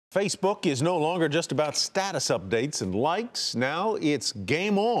Facebook is no longer just about status updates and likes. Now it's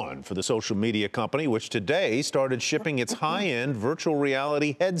game on for the social media company, which today started shipping its high-end virtual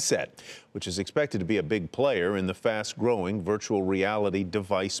reality headset, which is expected to be a big player in the fast-growing virtual reality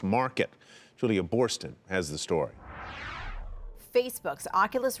device market. Julia Boorstin has the story. Facebook's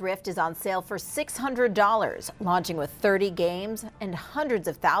Oculus Rift is on sale for $600, launching with 30 games and hundreds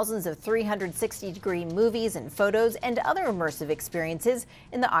of thousands of 360-degree movies and photos and other immersive experiences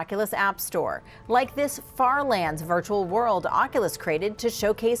in the Oculus App Store. Like this Farlands virtual world Oculus created to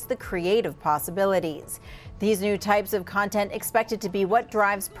showcase the creative possibilities. These new types of content expected to be what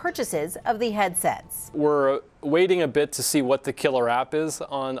drives purchases of the headsets. We're waiting a bit to see what the killer app is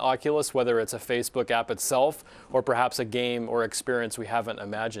on Oculus, whether it's a Facebook app itself or perhaps a game or experience we haven't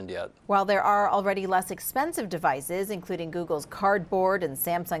imagined yet. While there are already less expensive devices, including Google's Cardboard and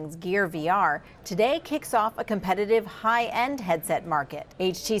Samsung's Gear VR, today kicks off a competitive high-end headset market.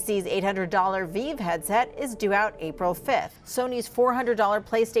 HTC's $800 Vive headset is due out April 5th. Sony's $400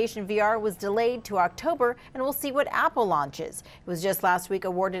 PlayStation VR was delayed to October, and we'll see what Apple launches. It was just last week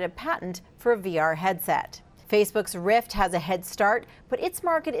awarded a patent for a VR headset. Facebook's Rift has a head start, but its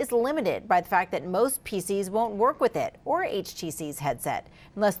market is limited by the fact that most PCs won't work with it or HTC's headset,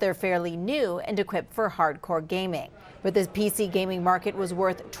 unless they're fairly new and equipped for hardcore gaming. But the PC gaming market was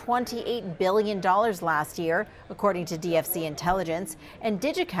worth $28 billion last year, according to DFC Intelligence, and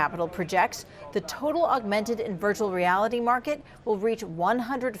DigiCapital projects the total augmented and virtual reality market will reach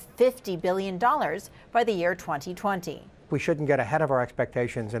 $150 billion by the year 2020. We shouldn't get ahead of our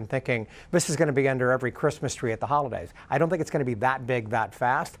expectations in thinking this is going to be under every Christmas tree at the holidays. I don't think it's going to be that big that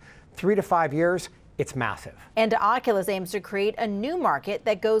fast. 3 to 5 years, it's massive. And Oculus aims to create a new market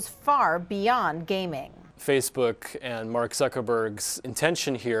that goes far beyond gaming. Facebook and Mark Zuckerberg's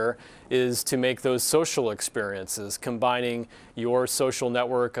intention here is to make those social experiences, combining your social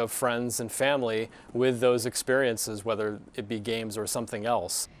network of friends and family with those experiences, whether it be games or something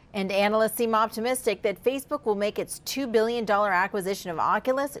else. And analysts seem optimistic that Facebook will make its $2 billion acquisition of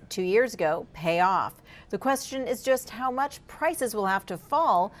Oculus 2 years ago pay off. The question is just how much prices will have to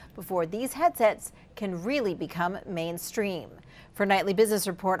fall before these headsets can really become mainstream. For Nightly Business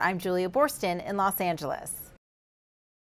Report, I'm Julia Boorstin in Los Angeles.